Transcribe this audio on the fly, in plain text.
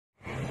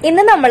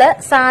ഇന്ന് നമ്മള്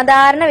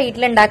സാധാരണ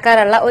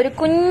വീട്ടിലുണ്ടാക്കാറുള്ള ഒരു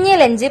കുഞ്ഞു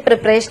ലഞ്ച്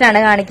പ്രിപ്പറേഷൻ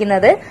ആണ്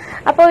കാണിക്കുന്നത്.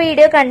 അപ്പോൾ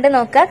വീഡിയോ കണ്ടു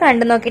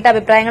നോക്കിയിട്ട്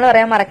അഭിപ്രായങ്ങൾ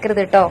പറയാൻ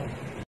മറക്കരുത് കേട്ടോ.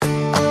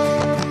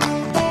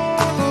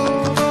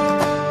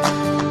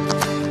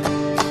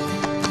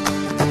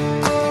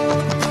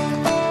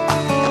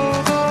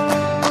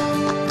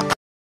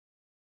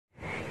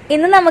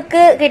 ഇന്ന്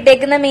നമുക്ക്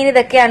കിട്ടിയേക്കുന്ന മീൻ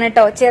ഇതൊക്കെയാണ്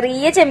കേട്ടോ.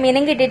 ചെറിയ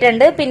ചെമ്മീനും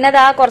കിട്ടിയിട്ടുണ്ട്, പിന്നെ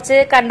അതാ കുറച്ച്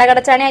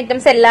കണ്ടകടച്ചാണി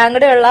ഐറ്റംസ് എല്ലാം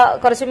കൂടെ ഉള്ള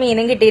കുറച്ച്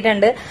മീനും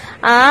കിട്ടിയിട്ടുണ്ട്.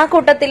 ആ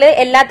കൂട്ടത്തില്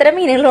എല്ലാത്തരം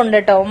മീനുകളും ഉണ്ട്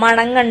കേട്ടോ.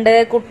 മണങ്ങുണ്ട്,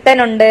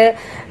 കുട്ടനുണ്ട്,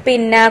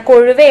 പിന്നെ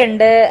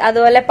കൊഴുവയുണ്ട്,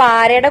 അതുപോലെ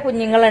പാരയുടെ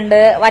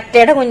കുഞ്ഞുങ്ങളുണ്ട്,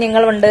 വറ്റയുടെ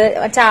കുഞ്ഞുങ്ങളുണ്ട്,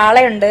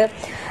 ചാളയുണ്ട്.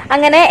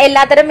 അങ്ങനെ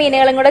എല്ലാത്തരം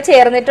മീനുകളും കൂടെ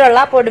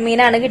ചേർന്നിട്ടുള്ള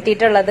പൊടിമീനാണ്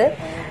കിട്ടിയിട്ടുള്ളത്.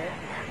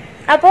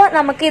 അപ്പോൾ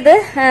നമുക്കിത്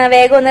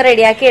വേഗം ഒന്ന്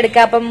റെഡിയാക്കി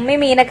എടുക്കാം. അപ്പം ഉമ്മി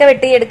മീനൊക്കെ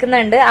വെട്ടി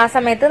എടുക്കുന്നുണ്ട്. ആ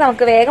സമയത്ത്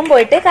നമുക്ക് വേഗം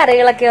പോയിട്ട്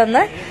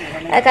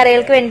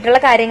കറികൾക്ക് വേണ്ടിയിട്ടുള്ള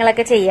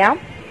കാര്യങ്ങളൊക്കെ ചെയ്യാം.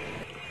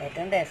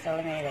 ഏറ്റവും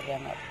ടേസ്റ്റുള്ള മീൻ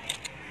ഇതൊക്കെയാണ്.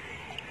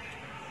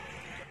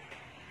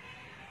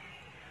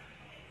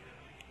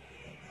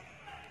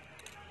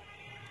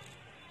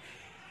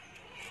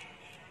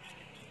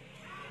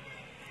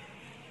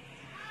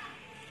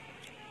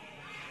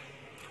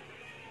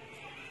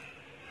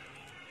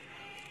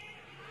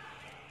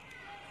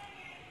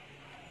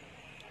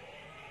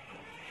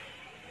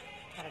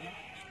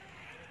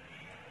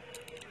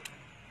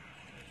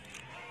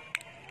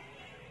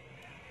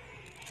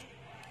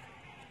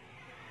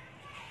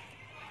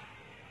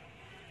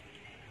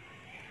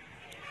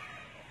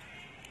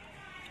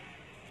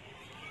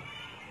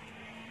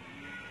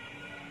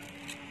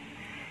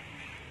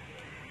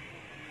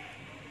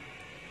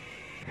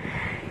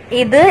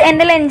 ഇത്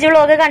എന്റെ ലഞ്ച്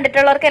വ്ളോഗ്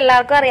കണ്ടിട്ടുള്ളവർക്ക്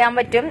എല്ലാവർക്കും അറിയാൻ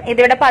പറ്റും.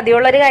 ഇതിവിടെ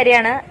പതിവുള്ളൊരു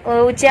കാര്യമാണ്.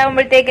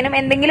 ഉച്ചയാകുമ്പോഴത്തേക്കിനും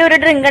എന്തെങ്കിലും ഒരു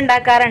ഡ്രിങ്ക്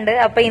ഉണ്ടാക്കാറുണ്ട്.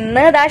 അപ്പൊ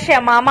ഇന്ന് ഇതാ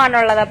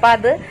ഷമാമാണുള്ളത്. അപ്പൊ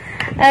അത്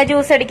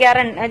ജ്യൂസ്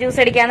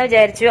അടിക്കാന്ന്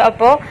വിചാരിച്ചു.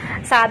 അപ്പോ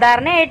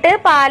സാധാരണയായിട്ട്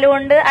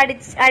പാലുകൊണ്ട്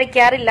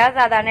അടിക്കാറില്ല.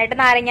 സാധാരണയായിട്ട്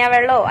നാരങ്ങ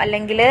വെള്ളമോ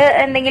അല്ലെങ്കിൽ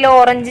എന്തെങ്കിലും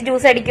ഓറഞ്ച്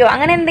ജ്യൂസ് അടിക്കോ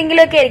അങ്ങനെ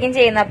എന്തെങ്കിലുമൊക്കെ ആയിരിക്കും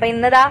ചെയ്യുന്നത്. അപ്പൊ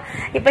ഇന്നിതാ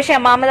ഇപ്പൊ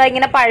ഷമാമ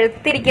ഇങ്ങനെ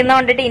പഴുത്തിരിക്കുന്ന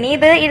കൊണ്ടിട്ട് ഇനി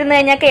ഇത് ഇരുന്ന്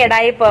കഴിഞ്ഞാൽ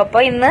കേടായിപ്പോ.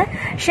 അപ്പൊ ഇന്ന്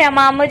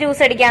ഷമാമ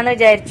ജ്യൂസ് അടിക്കാന്ന്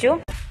വിചാരിച്ചു.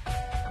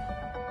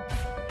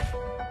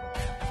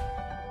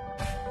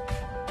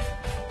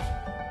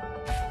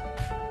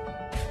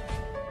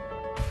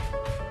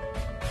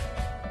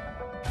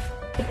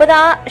 ഇപ്പൊ ഇതാ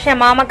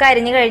ഷമാമൊക്കെ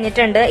അരിഞ്ഞു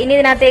കഴിഞ്ഞിട്ടുണ്ട്. ഇനി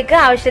ഇതിനകത്തേക്ക്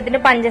ആവശ്യത്തിന്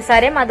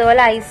പഞ്ചസാരയും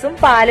അതുപോലെ ഐസും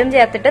പാലും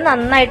ചേർത്തിട്ട്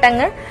നന്നായിട്ട്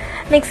അങ്ങ്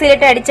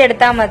മിക്സിയിലിട്ട്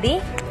അടിച്ചെടുത്താൽ മതി.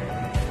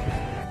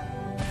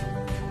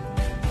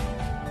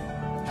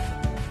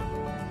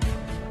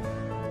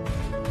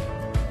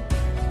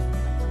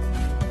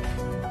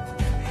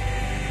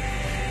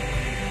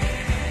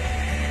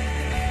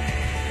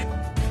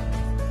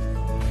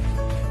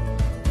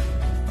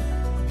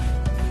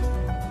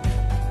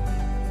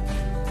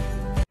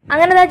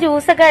 അങ്ങനെ ആ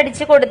ജ്യൂസൊക്കെ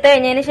അടിച്ച് കൊടുത്തു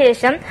കഴിഞ്ഞതിന്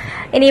ശേഷം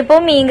ഇനിയിപ്പോ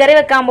മീൻകറി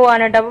വെക്കാൻ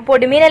പോവാണ് കേട്ടോ. അപ്പൊ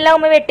പൊടിമീനെല്ലാം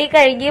ഒന്ന് വെട്ടി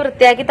കഴുകി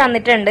വൃത്തിയാക്കി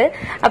തന്നിട്ടുണ്ട്.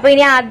 അപ്പൊ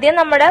ഇനി ആദ്യം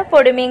നമ്മുടെ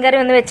പൊടിമീൻ കറി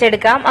ഒന്ന്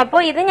വെച്ചെടുക്കാം. അപ്പൊ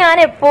ഇത് ഞാൻ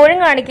എപ്പോഴും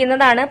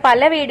കാണിക്കുന്നതാണ്.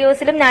 പല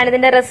വീഡിയോസിലും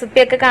ഞാനിതിന്റെ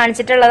റെസിപ്പിയൊക്കെ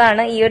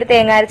കാണിച്ചിട്ടുള്ളതാണ്. ഈ ഒരു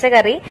തേങ്ങാരച്ച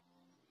കറി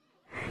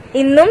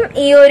ഇന്നും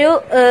ഈ ഒരു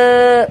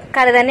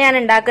കറി തന്നെയാണ്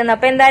ഉണ്ടാക്കുന്നത്.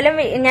 അപ്പൊ എന്തായാലും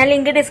ഞാൻ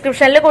ലിങ്ക്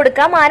ഡിസ്ക്രിപ്ഷനിൽ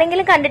കൊടുക്കാം.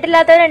 ആരെങ്കിലും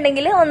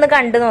കണ്ടിട്ടില്ലാത്തവരുണ്ടെങ്കിൽ ഒന്ന്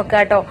കണ്ടു നോക്കാം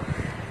കേട്ടോ.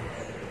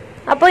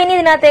 അപ്പൊ ഇനി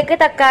ഇതിനകത്തേക്ക്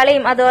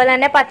തക്കാളിയും അതുപോലെ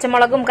തന്നെ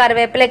പച്ചമുളകും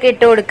കറിവേപ്പിലൊക്കെ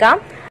ഇട്ട് കൊടുക്കാം.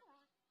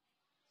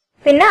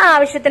 പിന്നെ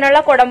ആവശ്യത്തിനുള്ള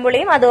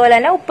കുടംപുളിയും അതുപോലെ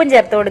തന്നെ ഉപ്പും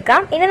ചേർത്ത്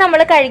കൊടുക്കാം. ഇനി നമ്മൾ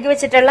കഴുകി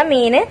വെച്ചിട്ടുള്ള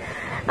മീന്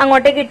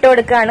അങ്ങോട്ടേക്ക് ഇട്ട്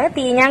കൊടുക്കാണ്.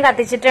 തീ ഞാൻ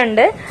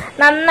കത്തിച്ചിട്ടുണ്ട്.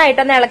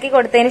 നന്നായിട്ടൊന്ന് ഇളക്കി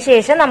കൊടുത്തതിന്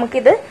ശേഷം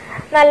നമുക്കിത്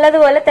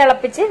നല്ലതുപോലെ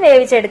തിളപ്പിച്ച്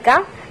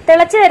വേവിച്ചെടുക്കാം.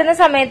 തിളച്ച് വരുന്ന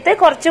സമയത്ത്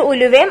കുറച്ച്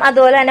ഉലുവയും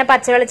അതുപോലെ തന്നെ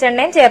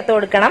പച്ചവെളിച്ചെണ്ണയും ചേർത്ത്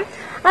കൊടുക്കണം.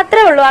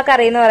 അത്രേ ഉള്ളൂ ആ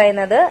കറി എന്ന്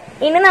പറയുന്നത്.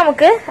 ഇനി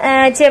നമുക്ക്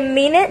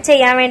ചെമ്മീന്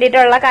ചെയ്യാൻ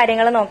വേണ്ടിയിട്ടുള്ള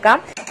കാര്യങ്ങൾ നോക്കാം.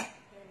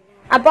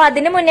 അപ്പൊ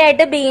അതിന് മുന്നേ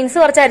ആയിട്ട് ബീൻസ്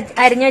കുറച്ച്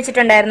അരിഞ്ഞു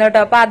വെച്ചിട്ടുണ്ടായിരുന്നു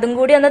കേട്ടോ. അപ്പൊ അതും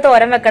കൂടി ഒന്ന്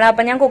തോരൻ വെക്കണം.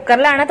 അപ്പൊ ഞാൻ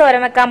കുക്കറിലാണ്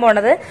തോരൻ വെക്കാൻ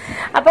പോണത്.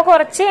 അപ്പൊ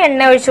കുറച്ച്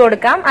എണ്ണ ഒഴിച്ചു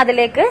കൊടുക്കാം.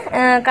 അതിലേക്ക്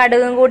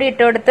കടുകും കൂടി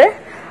ഇട്ട് കൊടുത്ത്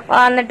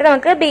എന്നിട്ട്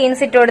നമുക്ക്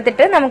ബീൻസ് ഇട്ട്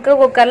കൊടുത്തിട്ട് നമുക്ക്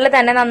കുക്കറിൽ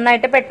തന്നെ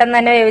നന്നായിട്ട് പെട്ടെന്ന്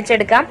തന്നെ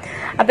വേവിച്ചെടുക്കാം.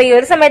 അപ്പൊ ഈ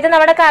ഒരു സമയത്ത്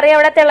നമ്മുടെ കറി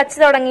അവിടെ തിളച്ച്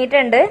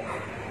തുടങ്ങിയിട്ടുണ്ട്.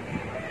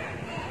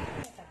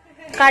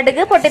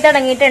 കടുക് പൊട്ടി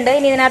തുടങ്ങിയിട്ടുണ്ട്.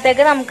 ഇനി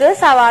ഇതിനകത്തേക്ക് നമുക്ക്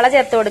സവാള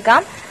ചേർത്ത്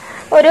കൊടുക്കാം.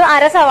 ഒരു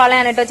അര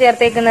സവാളയാണ് കേട്ടോ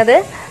ചേർത്തേക്കുന്നത്.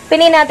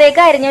 പിന്നെ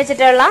ഇതിനകത്തേക്ക് അരിഞ്ഞു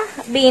വെച്ചിട്ടുള്ള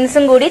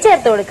ബീൻസും കൂടി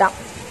ചേർത്ത് കൊടുക്കാം.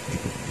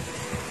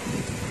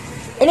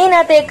 ഇനി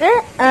ഇതിനകത്തേക്ക്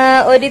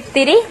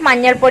ഒരിത്തിരി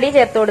മഞ്ഞൾപ്പൊടി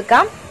ചേർത്ത്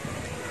കൊടുക്കാം.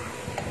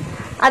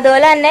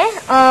 അതുപോലെ തന്നെ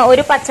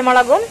ഒരു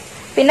പച്ചമുളകും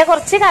പിന്നെ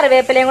കുറച്ച്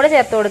കറിവേപ്പിലയും കൂടെ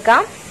ചേർത്ത്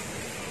കൊടുക്കാം.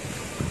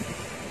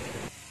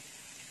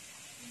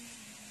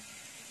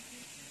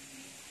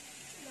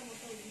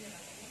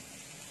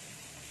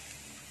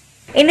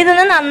 ഇനി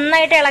ഇതൊന്ന്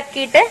നന്നായിട്ട്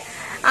ഇളക്കിയിട്ട്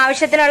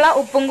ആവശ്യത്തിനുള്ള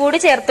ഉപ്പും കൂടി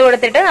ചേർത്ത്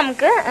കൊടുത്തിട്ട്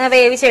നമുക്ക്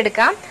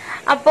വേവിച്ചെടുക്കാം.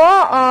 അപ്പോ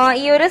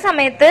ഈ ഒരു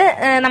സമയത്ത്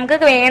നമുക്ക്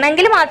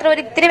വേണമെങ്കിൽ മാത്രം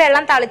ഒരു ഇത്തിരി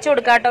വെള്ളം തളിച്ചു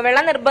കൊടുക്കാം കേട്ടോ.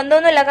 വെള്ളം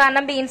നിർബന്ധമൊന്നുമില്ല,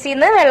 കാരണം ബീൻസിൽ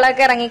നിന്ന്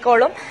വെള്ളമൊക്കെ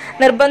ഇറങ്ങിക്കോളും.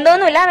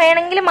 നിർബന്ധമൊന്നുമില്ല,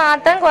 വേണമെങ്കിൽ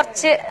മാത്രം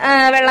കുറച്ച്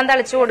വെള്ളം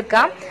തളിച്ചു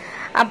കൊടുക്കാം.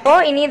 അപ്പോ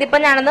ഇനി ഇതിപ്പോ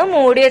ഞാനൊന്ന്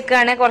മൂടി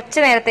വെക്കുകയാണ് കുറച്ച്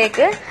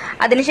നേരത്തേക്ക്.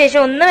 അതിനുശേഷം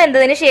ഒന്ന്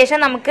വെന്തതിന് ശേഷം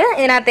നമുക്ക്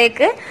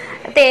ഇതിനകത്തേക്ക്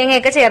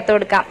തേങ്ങയൊക്കെ ചേർത്ത്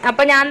കൊടുക്കാം.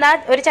 അപ്പൊ ഞാൻ ദാ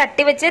ഒരു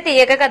ചട്ടി വെച്ച്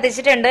തീയൊക്കെ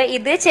കത്തിച്ചിട്ടുണ്ട്.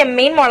 ഇത്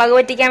ചെമ്മീൻ മുളക്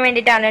വറ്റിക്കാൻ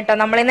വേണ്ടിയിട്ടാണ് കേട്ടോ.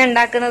 നമ്മളിന്ന്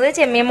ഉണ്ടാക്കുന്നത്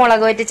ചെമ്മീൻ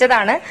മുളക്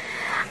വറ്റിച്ചതാണ്.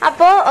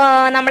 അപ്പോൾ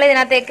നമ്മൾ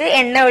ഇതിനകത്തേക്ക്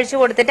എണ്ണ ഒഴിച്ചു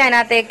കൊടുത്തിട്ട്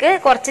അതിനകത്തേക്ക്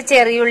കുറച്ച്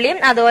ചെറിയുള്ളിയും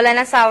അതുപോലെ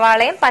തന്നെ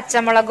സവാളയും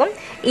പച്ചമുളകും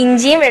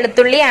ഇഞ്ചിയും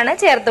വെളുത്തുള്ളിയാണ്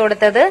ചേർത്ത്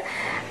കൊടുത്തത്.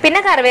 പിന്നെ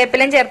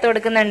കറിവേപ്പിലയും ചേർത്ത്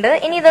കൊടുക്കുന്നുണ്ട്.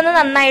 ഇനി ഇതൊന്ന്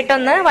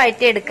നന്നായിട്ടൊന്ന്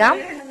വഴറ്റിയെടുക്കാം.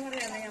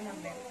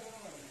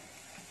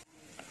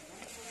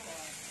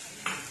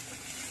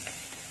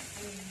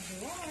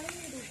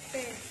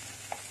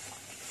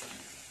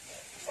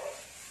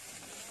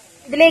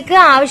 ഇതിലേക്ക്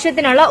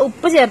ആവശ്യത്തിനുള്ള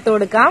ഉപ്പ് ചേർത്ത്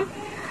കൊടുക്കാം.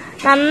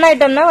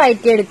 നന്നായിട്ടൊന്ന്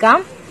വഴറ്റിയെടുക്കാം.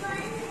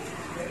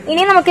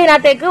 ഇനി നമുക്ക്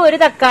ഇതിനകത്തേക്ക് ഒരു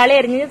തക്കാളി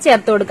അരിഞ്ഞ്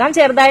ചേർത്ത് കൊടുക്കാം.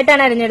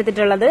 ചെറുതായിട്ടാണ്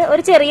അരിഞ്ഞെടുത്തിട്ടുള്ളത്.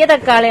 ഒരു ചെറിയ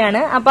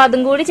തക്കാളിയാണ്, അപ്പൊ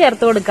അതും കൂടി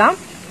ചേർത്ത് കൊടുക്കാം.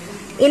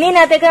 ഇനി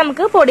ഇതിനകത്തേക്ക്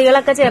നമുക്ക്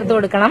പൊടികളൊക്കെ ചേർത്ത്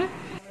കൊടുക്കണം.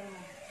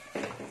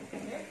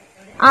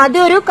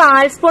 ആദ്യം ഒരു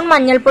 1/4 സ്പൂൺ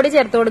മഞ്ഞൾപ്പൊടി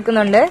ചേർത്ത്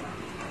കൊടുക്കുന്നുണ്ട്.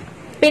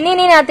 പിന്നെ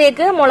ഇനി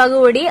ഇതിനകത്തേക്ക് മുളക്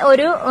പൊടി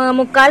ഒരു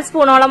 3/4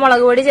 സ്പൂണോളം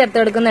മുളക് പൊടി ചേർത്ത്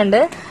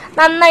കൊടുക്കുന്നുണ്ട്.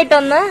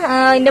 നന്നായിട്ടൊന്ന്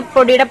ഇതിന്റെ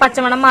പൊടിയുടെ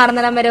പച്ചമണം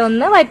മാറുന്നിടം വരെ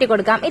ഒന്ന് വഴറ്റി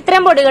കൊടുക്കാം.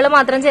 ഇത്രയും പൊടികൾ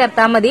മാത്രം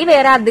ചേർത്താൽ മതി,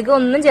 വേറെ അധികം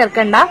ഒന്നും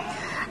ചേർക്കണ്ട.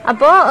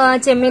 അപ്പോ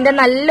ചെമ്മീന്റെ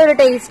നല്ലൊരു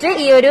ടേസ്റ്റ്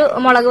ഈ ഒരു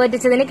മുളക്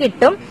വറ്റിച്ചതിന്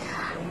കിട്ടും.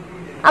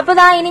 അപ്പൊ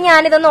ഇനി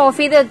ഞാനിതൊന്ന് ഓഫ്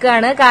ചെയ്ത്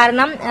വെക്കുകയാണ്.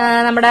 കാരണം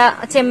നമ്മുടെ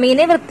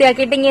ചെമ്മീന്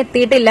വൃത്തിയാക്കിയിട്ട് ഇനി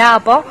എത്തിയിട്ടില്ല.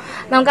 അപ്പോ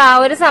നമുക്ക് ആ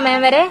ഒരു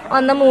സമയം വരെ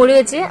ഒന്ന് മൂടി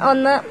വെച്ച്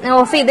ഒന്ന്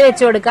ഓഫ് ചെയ്ത്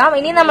വെച്ചു കൊടുക്കാം.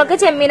 ഇനി നമുക്ക്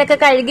ചെമ്മീനൊക്കെ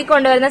കഴുകി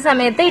കൊണ്ടുവരുന്ന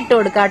സമയത്ത് ഇട്ട്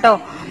കൊടുക്കാം കേട്ടോ.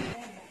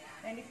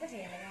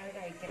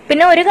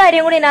 പിന്നെ ഒരു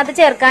കാര്യം കൂടി ഇതിനകത്ത്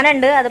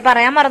ചേർക്കാനുണ്ട്, അത്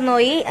പറയാൻ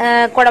മറന്നുപോയി.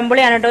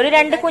 കുടംപുളിയാണ് കേട്ടോ. ഒരു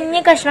 2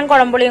 കുഞ്ഞു കഷ്ണം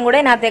കുടംപുളിയും കൂടെ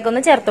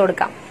ഇതിനകത്തേക്കൊന്ന് ചേർത്ത്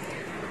കൊടുക്കാം.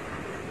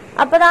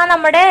 അപ്പൊ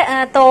നമ്മുടെ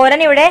തോരൻ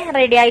ഇവിടെ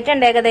റെഡി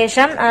ആയിട്ടുണ്ട്.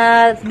 ഏകദേശം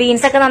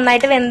ബീൻസ് ഒക്കെ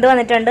നന്നായിട്ട് വെന്ത്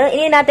വന്നിട്ടുണ്ട്.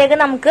 ഇനി ഇതിനകത്തേക്ക്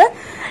നമുക്ക്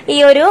ഈ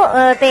ഒരു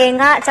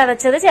തേങ്ങ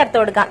ചതച്ചത് ചേർത്ത്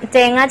കൊടുക്കാം.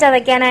 തേങ്ങ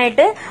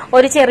ചതയ്ക്കാനായിട്ട്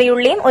ഒരു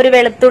ചെറിയുള്ളിയും ഒരു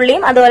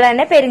വെളുത്തുള്ളിയും അതുപോലെ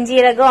തന്നെ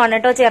പെരിഞ്ചീരകമാണ്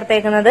കേട്ടോ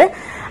ചേർത്തേക്കുന്നത്.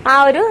 ആ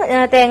ഒരു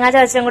തേങ്ങ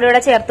ചതച്ചും കൂടി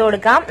ഇവിടെ ചേർത്ത്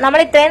കൊടുക്കാം. നമ്മൾ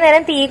ഇത്രയും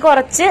നേരം തീ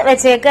കുറച്ച്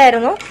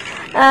വെച്ചേക്കായിരുന്നു.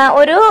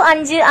 ഒരു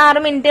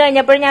 5-6 മിനിറ്റ്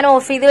കഴിഞ്ഞപ്പോൾ ഞാൻ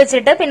ഓഫ് ചെയ്ത്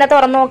വെച്ചിട്ട് പിന്നെ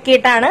തുറന്നു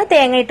നോക്കിയിട്ടാണ്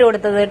തേങ്ങ ഇട്ട്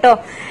കൊടുത്തത് കേട്ടോ.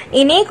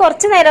 ഇനി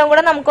കുറച്ചു നേരം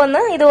കൂടെ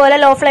നമുക്കൊന്ന് ഇതുപോലെ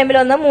ലോ ഫ്ലെയിമിൽ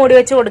ഒന്ന് മൂടി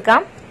വെച്ച്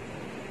കൊടുക്കാം.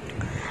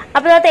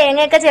 അപ്പൊ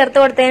തേങ്ങയൊക്കെ ചേർത്ത്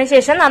കൊടുത്തതിന്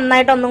ശേഷം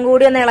നന്നായിട്ട് ഒന്നും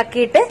കൂടി ഒന്ന്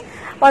ഇളക്കിയിട്ട്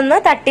ഒന്ന്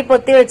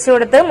തട്ടിപ്പൊത്തി വെച്ചു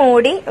കൊടുത്ത്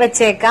മൂടി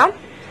വെച്ചേക്കാം.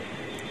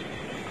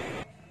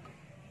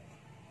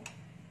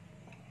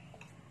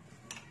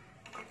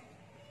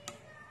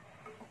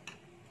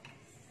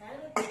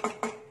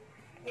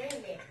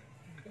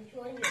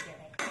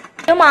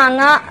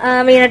 മാങ്ങ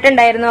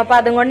വീണിട്ടുണ്ടായിരുന്നു. അപ്പൊ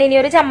അതുകൊണ്ട് ഇനി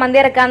ഒരു ചമ്മന്തി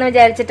ഇറക്കാന്ന്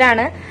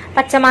വിചാരിച്ചിട്ടാണ്,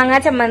 പച്ചമാങ്ങ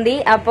ചമ്മന്തി.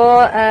 അപ്പോ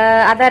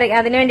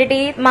അതിനു വേണ്ടിട്ട്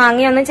ഈ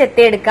മാങ്ങയൊന്ന്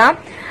ചെത്തിയെടുക്കാം.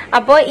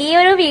 അപ്പോ ഈ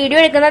ഒരു വീഡിയോ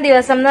എടുക്കുന്ന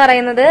ദിവസം എന്ന്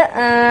പറയുന്നത്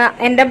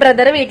എന്റെ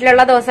ബ്രദർ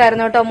വീട്ടിലുള്ള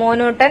ദിവസമായിരുന്നു കേട്ടോ.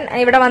 മോനൂട്ടൻ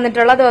ഇവിടെ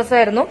വന്നിട്ടുള്ള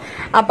ദിവസമായിരുന്നു.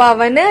 അപ്പൊ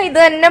അവന് ഇത്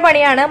തന്നെ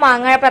പണിയാണ്,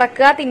 മാങ്ങ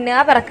പിറക്കുക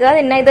തിന്നുക പിറക്കുക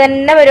തിന്നുക, ഇത്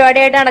തന്നെ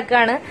പരിപാടിയായിട്ട്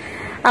നടക്കുകയാണ്.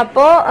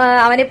 അപ്പോ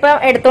അവനിപ്പോ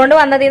എടുത്തോണ്ട്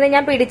വന്നതിൽ നിന്ന്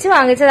ഞാൻ പിടിച്ചു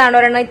വാങ്ങിച്ചതാണ്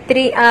ഒരെണ്ണം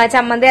ഇത്തിരി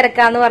ചമ്മന്തി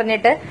ഇറക്കാന്ന്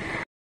പറഞ്ഞിട്ട്.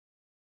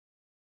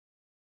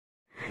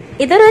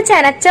 ഇതൊരു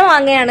ചനച്ച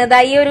മാങ്ങയാണ്.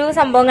 ഈ ഒരു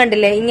സംഭവം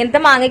കണ്ടില്ലേ, ഇങ്ങനത്തെ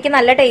മാങ്ങയ്ക്ക്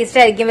നല്ല ടേസ്റ്റ്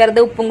ആയിരിക്കും.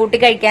 വെറുതെ ഉപ്പും കൂട്ടി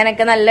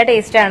കഴിക്കാനൊക്കെ നല്ല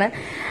ടേസ്റ്റ് ആണ്.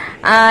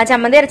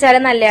 ചമ്മന്തി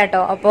അരച്ചാലും നല്ല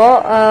കേട്ടോ. അപ്പോ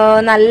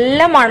നല്ല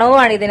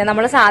മണവുമാണ് ഇതിന്.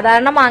 നമ്മൾ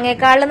സാധാരണ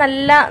മാങ്ങയെക്കാളും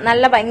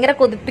നല്ല ഭയങ്കര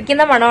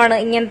കൊതിപ്പിക്കുന്ന മണമാണ്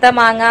ഇങ്ങനത്തെ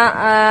മാങ്ങ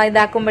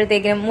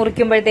ഇതാക്കുമ്പോഴത്തേക്കിനും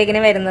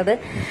മുറിക്കുമ്പോഴത്തേക്കിനും വരുന്നത്.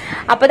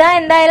 അപ്പൊ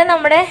എന്തായാലും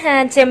നമ്മുടെ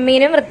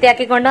ചെമ്മീനും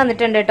വൃത്തിയാക്കിക്കൊണ്ട്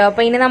വന്നിട്ടുണ്ട് കേട്ടോ.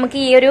 അപ്പൊ ഇനി നമുക്ക്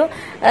ഈ ഒരു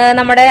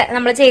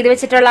നമ്മൾ ചെയ്തു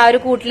വെച്ചിട്ടുള്ള ആ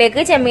ഒരു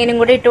കൂട്ടിലേക്ക് ചെമ്മീനും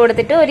കൂടി ഇട്ട്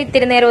കൊടുത്തിട്ട് ഒരു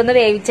ഇത്തിരി നേരം ഒന്ന്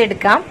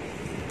വേവിച്ചെടുക്കാം.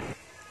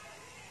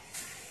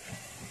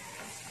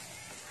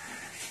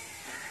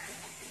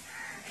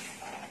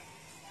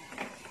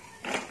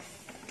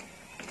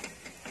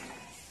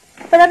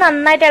 അപ്പൊ ഇത്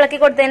നന്നായിട്ട് ഇളക്കി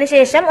കൊടുത്തതിന്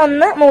ശേഷം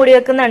ഒന്ന് മൂടി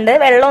വെക്കുന്നുണ്ട്.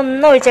 വെള്ളം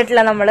ഒന്നും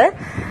ഒഴിച്ചിട്ടില്ല നമ്മള്.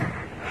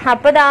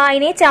 അപ്പൊ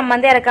ഇനി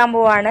ചമ്മന്തി ഇറക്കാൻ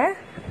പോവാണ്.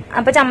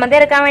 അപ്പൊ ചമ്മന്തി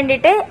ഇറക്കാൻ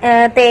വേണ്ടിയിട്ട്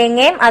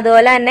തേങ്ങയും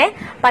അതുപോലെ തന്നെ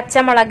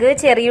പച്ചമുളക്,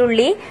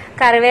 ചെറിയുള്ളി,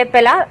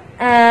 കറിവേപ്പില,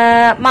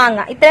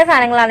 മാങ്ങ, ഇത്രയും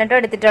സാധനങ്ങളാണ് കേട്ടോ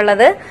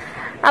എടുത്തിട്ടുള്ളത്.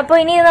 അപ്പൊ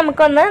ഇനി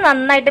നമുക്കൊന്ന്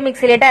നന്നായിട്ട്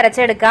മിക്സിയിലിട്ട്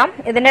അരച്ചെടുക്കാം.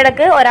 ഇതിന്റെ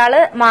ഇടക്ക് ഒരാള്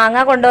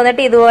മാങ്ങ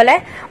കൊണ്ടുവന്നിട്ട് ഇതുപോലെ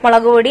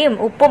മുളക് പൊടിയും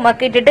ഉപ്പും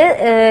ഒക്കെ ഇട്ടിട്ട്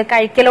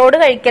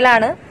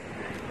കഴിക്കലാണ്.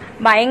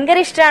 ഭയങ്കര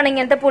ഇഷ്ടമാണ്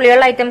ഇങ്ങനത്തെ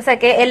പുളിയുള്ള ഐറ്റംസ്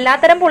ഒക്കെ.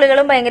 എല്ലാത്തരം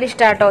പുളികളും ഭയങ്കര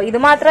ഇഷ്ടാട്ടോ. ഇത്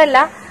മാത്രമല്ല,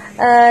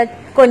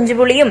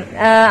 കൊഞ്ചുപുളിയും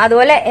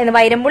അതുപോലെ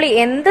വൈരംപുളി,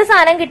 എന്ത്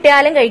സാധനം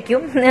കിട്ടിയാലും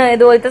കഴിക്കും.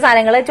 ഇതുപോലത്തെ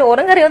സാധനങ്ങള്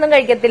ചോറും കറിയൊന്നും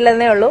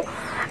കഴിക്കത്തില്ലെന്നേ ഉള്ളൂ.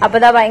 അപ്പൊ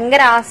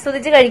ഭയങ്കര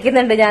ആസ്വദിച്ച്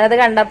കഴിക്കുന്നുണ്ട്. ഞാനത്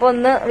കണ്ടപ്പോ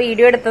ഒന്ന്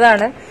വീഡിയോ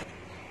എടുത്തതാണ്.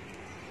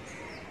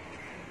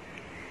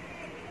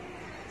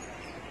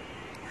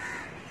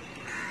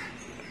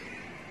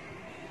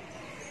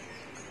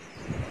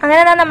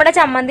 അങ്ങനെ നമ്മുടെ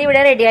ചമ്മന്തി ഇവിടെ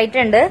റെഡി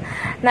ആയിട്ടുണ്ട്.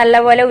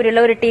 നല്ലപോലെ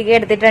ഉരുട്ടിയൊക്കെ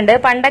എടുത്തിട്ടുണ്ട്.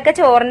 പണ്ടൊക്കെ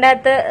ചോറിന്റെ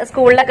അകത്ത്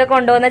സ്കൂളിലൊക്കെ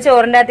കൊണ്ടുപോകുന്ന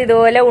ചോറിന്റെ അകത്ത്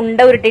ഇതുപോലെ ഉണ്ട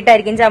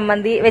ഉരുട്ടിയിട്ടായിരിക്കും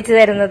ചമ്മന്തി വെച്ച്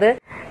തരുന്നത്.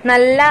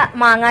 നല്ല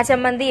മാങ്ങാ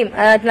ചമ്മന്തിയും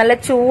നല്ല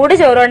ചൂട്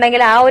ചോറും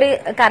ഉണ്ടെങ്കിൽ ആ ഒരു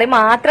കറി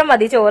മാത്രം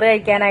മതി ചോറ്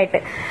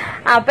കഴിക്കാനായിട്ട്.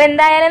 അപ്പൊ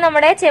എന്തായാലും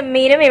നമ്മുടെ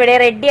ചെമ്മീനും ഇവിടെ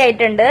റെഡി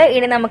ആയിട്ടുണ്ട്.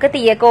 ഇനി നമുക്ക്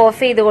തീയൊക്കെ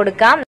ഓഫ് ചെയ്ത്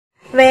കൊടുക്കാം.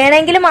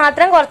 വേണമെങ്കിൽ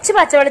മാത്രം കുറച്ച്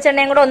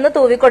പച്ചവെളിച്ചെണ്ണയും കൂടെ ഒന്ന്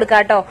തൂവി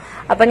കൊടുക്കാം കേട്ടോ.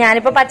 അപ്പൊ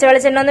ഞാനിപ്പോ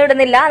പച്ചവെളിച്ചെണ്ണ ഒന്നും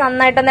ഇടുന്നില്ല,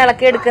 നന്നായിട്ടൊന്ന്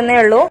ഇളക്കി എടുക്കുന്നേ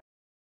ഉള്ളൂ.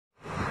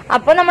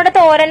 അപ്പൊ നമ്മുടെ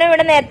തോരനും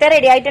ഇവിടെ നേരത്തെ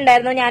റെഡി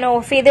ആയിട്ടുണ്ടായിരുന്നു. ഞാൻ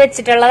ഓഫ് ചെയ്ത്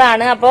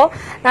വെച്ചിട്ടുള്ളതാണ്. അപ്പോ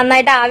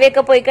നന്നായിട്ട്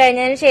ആവിയൊക്കെ പോയി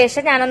കഴിഞ്ഞതിന്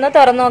ശേഷം ഞാനൊന്ന്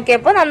തുറന്നു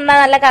നോക്കിയപ്പോ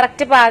നല്ല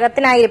കറക്റ്റ്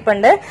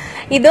പാകത്തിനായിരിപ്പുണ്ട്.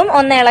 ഇതും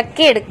ഒന്ന്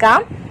ഇളക്കി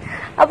എടുക്കാം.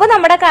 അപ്പൊ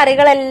നമ്മുടെ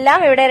കറികളെല്ലാം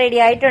ഇവിടെ റെഡി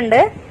ആയിട്ടുണ്ട്.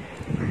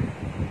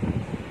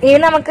 ഇനി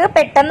നമുക്ക്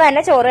പെട്ടെന്ന്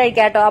തന്നെ ചോറ്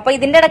കഴിക്കാം കേട്ടോ. അപ്പൊ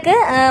ഇതിന്റെ ഇടക്ക്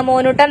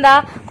മോനൂട്ടൻ എന്താ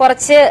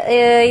കുറച്ച്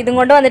ഇതും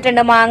കൊണ്ട്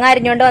വന്നിട്ടുണ്ട്, മാങ്ങ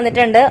അരിഞ്ഞുകൊണ്ട്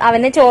വന്നിട്ടുണ്ട്.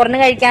 അവന് ചോറിന്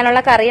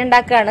കഴിക്കാനുള്ള കറി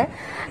ഉണ്ടാക്കുകയാണ്.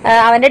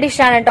 അവന്റെ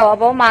ഡിഷാണ് കേട്ടോ.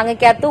 അപ്പൊ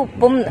മാങ്ങയ്ക്കകത്ത്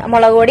ഉപ്പും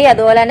മുളക് പൊടി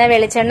അതുപോലെ തന്നെ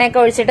വെളിച്ചെണ്ണയൊക്കെ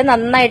ഒഴിച്ചിട്ട്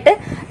നന്നായിട്ട്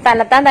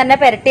തന്നെത്താൻ തന്നെ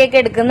പെരട്ടിയൊക്കെ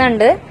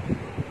എടുക്കുന്നുണ്ട്.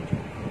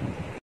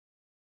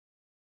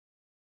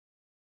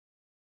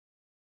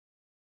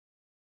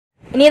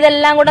 ഇനി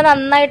ഇതെല്ലാം കൂടെ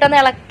നന്നായിട്ടൊന്ന്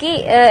ഇളക്കി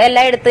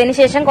എല്ലാം എടുത്തതിന്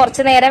ശേഷം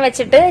കുറച്ചു നേരം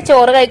വെച്ചിട്ട്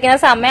ചോറ് കഴിക്കുന്ന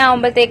സമയം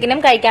ആവുമ്പോഴത്തേക്കിനും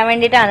കഴിക്കാൻ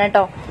വേണ്ടിയിട്ടാണ്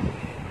കേട്ടോ.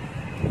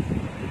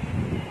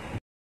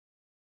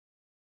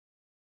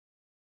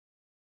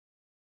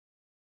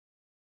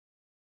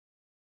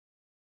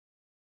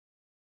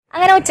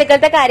 അങ്ങനെ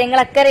ഉച്ചക്കലത്തെ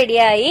കാര്യങ്ങളൊക്കെ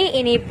റെഡിയായി.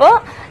 ഇനിയിപ്പോ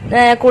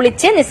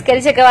കുളിച്ച്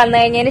നിസ്കരിച്ചൊക്കെ വന്നു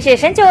കഴിഞ്ഞതിന്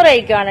ശേഷം ചോറ്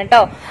കഴിക്കുവാണ്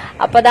കേട്ടോ.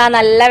 അപ്പൊ ദാ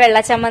നല്ല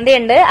വെള്ള ചമ്മന്തി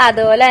ഉണ്ട്,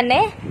 അതുപോലെ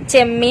തന്നെ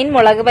ചെമ്മീൻ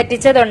മുളക്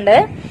പറ്റിച്ചതുണ്ട്,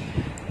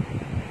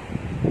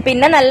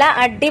 പിന്നെ നല്ല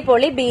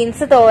അടിപൊളി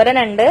ബീൻസ്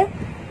തോരനുണ്ട്,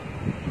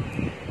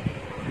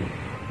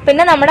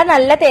 പിന്നെ നമ്മുടെ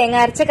നല്ല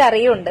തേങ്ങ അരച്ച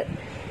കറിയും ഉണ്ട്.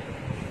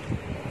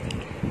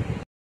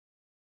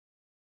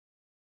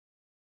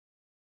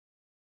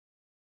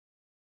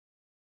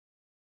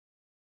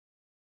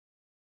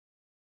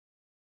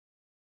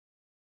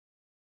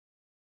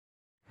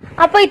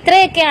 അപ്പൊ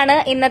ഇത്രയൊക്കെയാണ്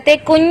ഇന്നത്തെ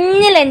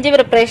കുഞ്ഞു ലഞ്ച്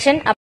പ്രിപ്പറേഷൻ.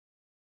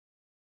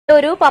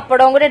 ഒരു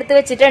പപ്പടവും കൂടെ എടുത്ത്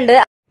വെച്ചിട്ടുണ്ട്.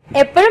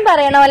 എപ്പോഴും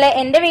പറയണ പോലെ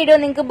എന്റെ വീഡിയോ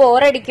നിങ്ങൾക്ക്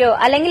ബോറടിക്കോ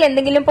അല്ലെങ്കിൽ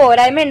എന്തെങ്കിലും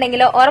പോരായ്മ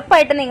ഉണ്ടെങ്കിലോ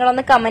ഉറപ്പായിട്ട്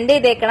നിങ്ങളൊന്ന് കമന്റ്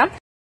ചെയ്തേക്കണം.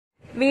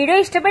 വീഡിയോ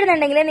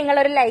ഇഷ്ടപ്പെടുന്നുണ്ടെങ്കിൽ നിങ്ങൾ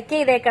ഒരു ലൈക്ക്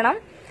ചെയ്തേക്കണം.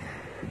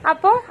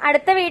 അപ്പോൾ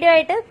അടുത്ത വീഡിയോ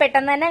ആയിട്ട്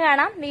പെട്ടെന്ന് തന്നെ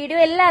കാണാം. വീഡിയോ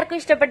എല്ലാവർക്കും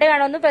ഇഷ്ടപ്പെട്ട്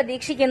കാണുമെന്ന്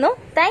പ്രതീക്ഷിക്കുന്നു.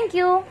 താങ്ക്